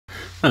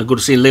Good to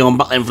see Leon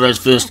back then for those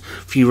first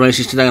few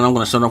races today, and I'm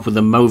going to start off with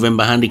the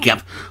Movember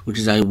Handicap, which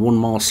is a 1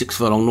 mile 6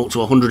 furlong 0 to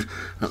 100.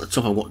 At the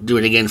top I've got Do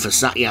It Again for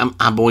Satyam,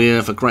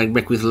 Aboyer for Craig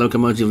Beckwith,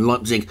 Locomotive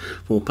Leipzig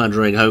for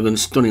Padraig Hogan,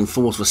 Stunning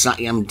Force for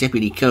Satyam,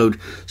 Deputy Code,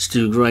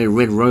 Stu Gray,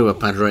 Red Rover,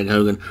 Padraig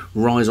Hogan,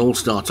 Rise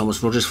All-Star,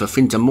 Thomas Rogers for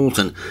Finta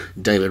Morton,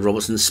 David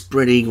Robertson,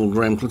 Spread Eagle,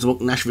 Graham Clutterbuck,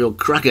 Nashville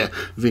Cracker,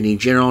 Vinnie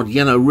Gerard,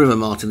 Yellow River,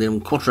 Martin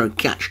Dillon, Quattro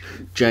Catch,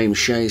 James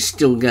Shea,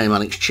 Still Game,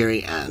 Alex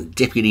Cherry, and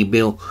Deputy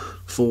Bill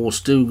for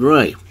Stu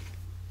Gray.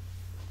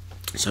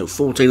 So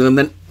 14 of them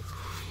then,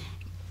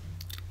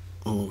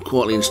 all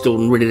quietly installed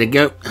and ready to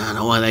go, and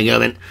away they go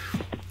then.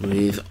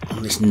 With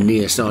on this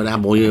near side,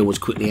 Aboyer was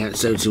quickly out,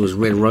 so too was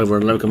Red Rover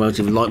and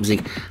Locomotive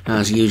Leipzig.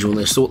 As usual,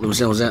 they sort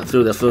themselves out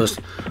through the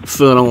first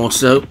furlong or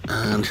so,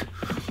 and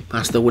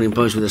past the winning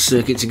post with a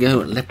circuit to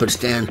go at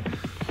Leopardstown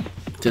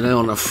today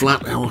on the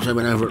flat. They've also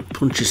been over at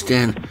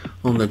Punchestown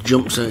on the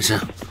jump, so it's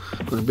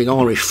got a big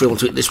Irish feel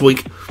to it this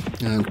week.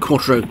 And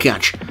Quattro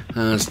Catch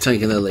has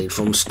taken the lead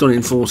from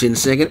Stunning Force in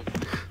second.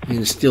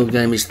 Then Still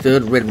Game is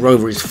third, Red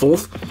Rover is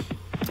fourth.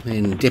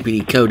 Then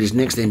Deputy Code is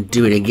next, then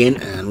Do It Again,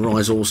 and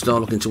Rise All Star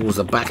looking towards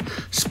the back.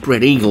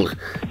 Spread Eagle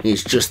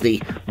is just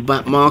the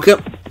back marker.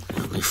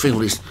 The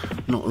field is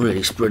not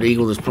really Spread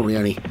Eagle, there's probably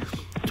only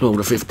 12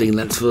 to 15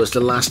 lengths first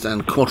to last,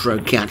 and Quattro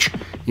Catch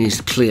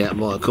is clear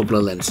by a couple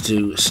of lengths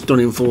to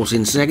Stunning Force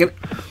in second,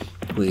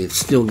 with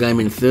Still Game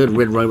in third,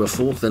 Red Rover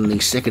fourth, and the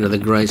second of the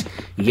greys,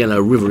 Yellow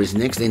River, is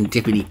next, then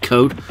Deputy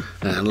Code,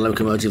 and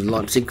Locomotive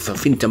Leipzig for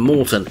Finta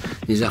Morton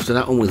is after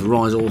that one, with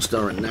Rise All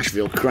Star and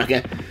Nashville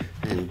Cracker,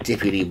 and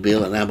Deputy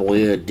Bill and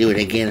Aboyer Do It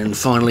Again, and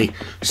finally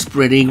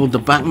Spread Eagle, the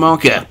back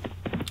marker.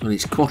 And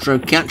it's Quattro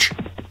Catch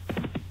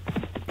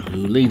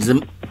who leads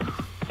them.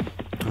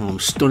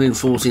 Stunning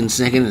Force in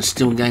second, and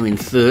Still Game in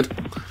third,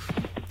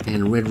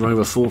 and Red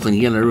Rover fourth and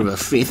Yellow River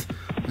fifth.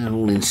 They're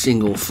all in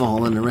single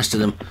file, and the rest of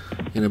them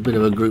in a bit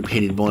of a group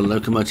headed by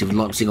Locomotive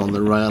Leipzig on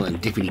the rail and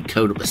Deputy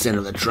Code up the centre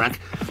of the track.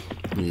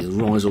 With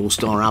Rise All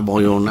Star,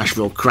 Aboyer,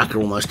 Nashville Cracker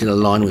almost in a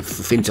line with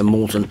Finta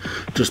Morton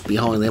just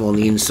behind them on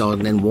the inside,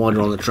 and then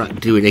wider on the track,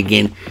 Do It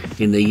Again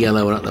in the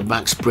yellow, and at the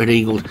back, Spread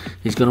Eagle.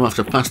 He's going to have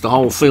to pass the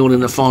whole field in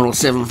the final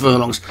 7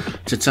 furlongs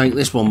to take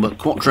this one, but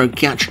Quattro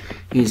Catch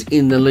is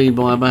in the lead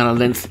by about a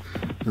length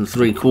and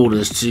 3/4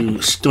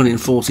 to Stunning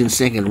Force in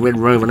second. Red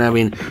Rover now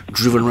being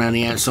driven around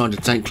the outside to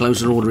take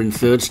closer order in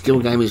third. Still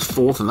Game is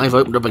fourth, and they've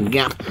opened up a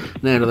gap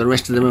now to the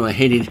rest of them, who are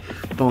headed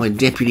by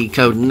Deputy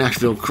Code and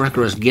Nashville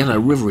Cracker, as Yellow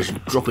River is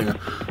dropping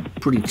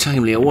pretty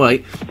tamely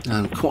away,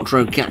 and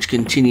Quattro Catch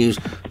continues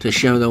to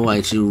show the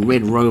way to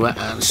Red Rover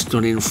and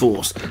Stunning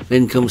Force.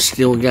 Then comes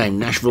Still Game,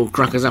 Nashville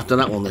Crackers after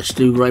that one, the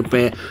Stu Gray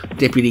pair,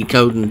 Deputy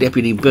Code and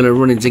Deputy Bill are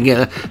running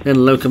together,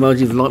 then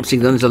Locomotive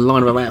Leipzig, then there's a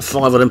line of about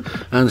 5 of them,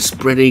 and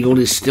Spread Eagle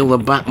is still the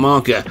back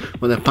marker,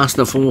 when they're past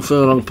the 4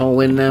 furlong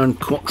pole in now,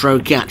 and Quattro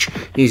Catch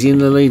is in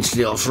the lead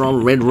still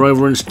from Red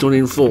Rover and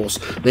Stunning Force.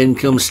 Then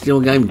comes Still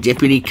Game,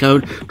 Deputy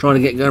Code trying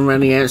to get going around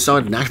the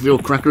outside, Nashville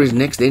Cracker is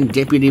next, then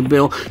Deputy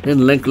Bill,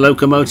 then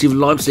Locomotive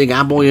Leipzig.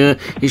 Aboyer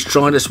is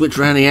trying to switch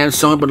around the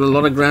outside, but a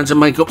lot of ground to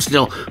make up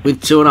still,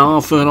 with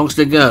 2.5 furlongs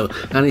to go,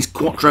 and it's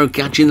Quattro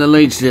Catch in the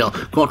lead still.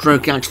 Quattro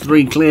Catch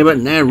 3 clear, but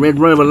now Red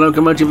Rover,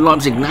 Locomotive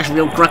Leipzig,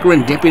 Nashville Cracker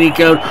and Deputy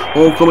Code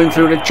all coming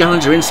through the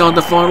challenger inside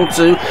the final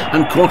 2,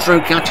 and Quattro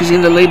Catch is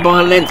in the lead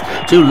by a length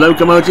to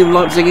Locomotive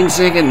Leipzig in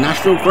second.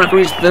 Nashville Cracker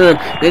is third,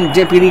 then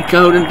Deputy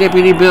Code and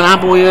Deputy Bill.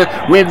 Aboyer,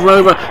 Red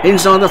Rover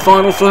inside the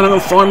final furlong,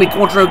 and finally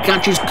Quattro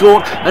Catch is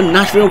caught, and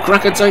Nashville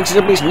Cracker takes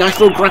it up. It's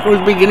Nashville Cracker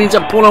is beginning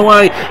to pull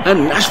away,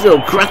 and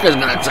Nashville Cracker's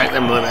going to take the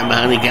Movember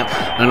Handicap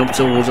and up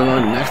towards the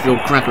line. Nashville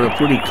Cracker, a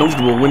pretty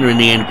comfortable winner in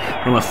the end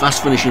from a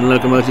fast finishing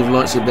Locomotive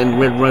Leipzig, then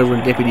Red Rover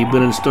and Deputy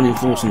Bill and Stunning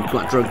Force and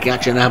Quattro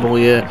Catch and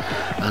Aboyer,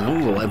 and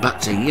all the way back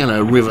to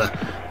Yellow River,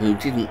 who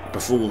didn't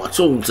perform at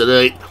all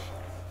today.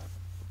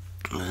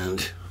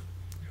 And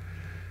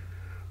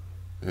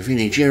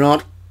Vinnie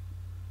Gerard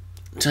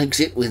takes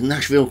it with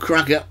Nashville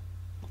Cracker.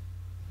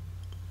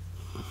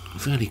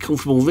 Fairly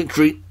comfortable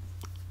victory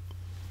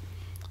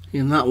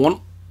in that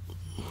one.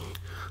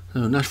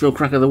 So Nashville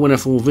Cracker the winner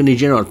for Vinnie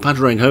Gerard.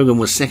 Padraig Hogan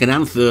was second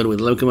and third,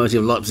 with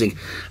Locomotive Leipzig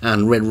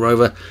and Red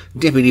Rover.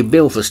 Deputy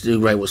Bill for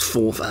Stu Gray was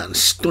fourth, and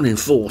Stunning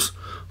Force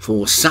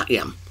for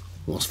Satyam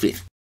was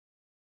fifth.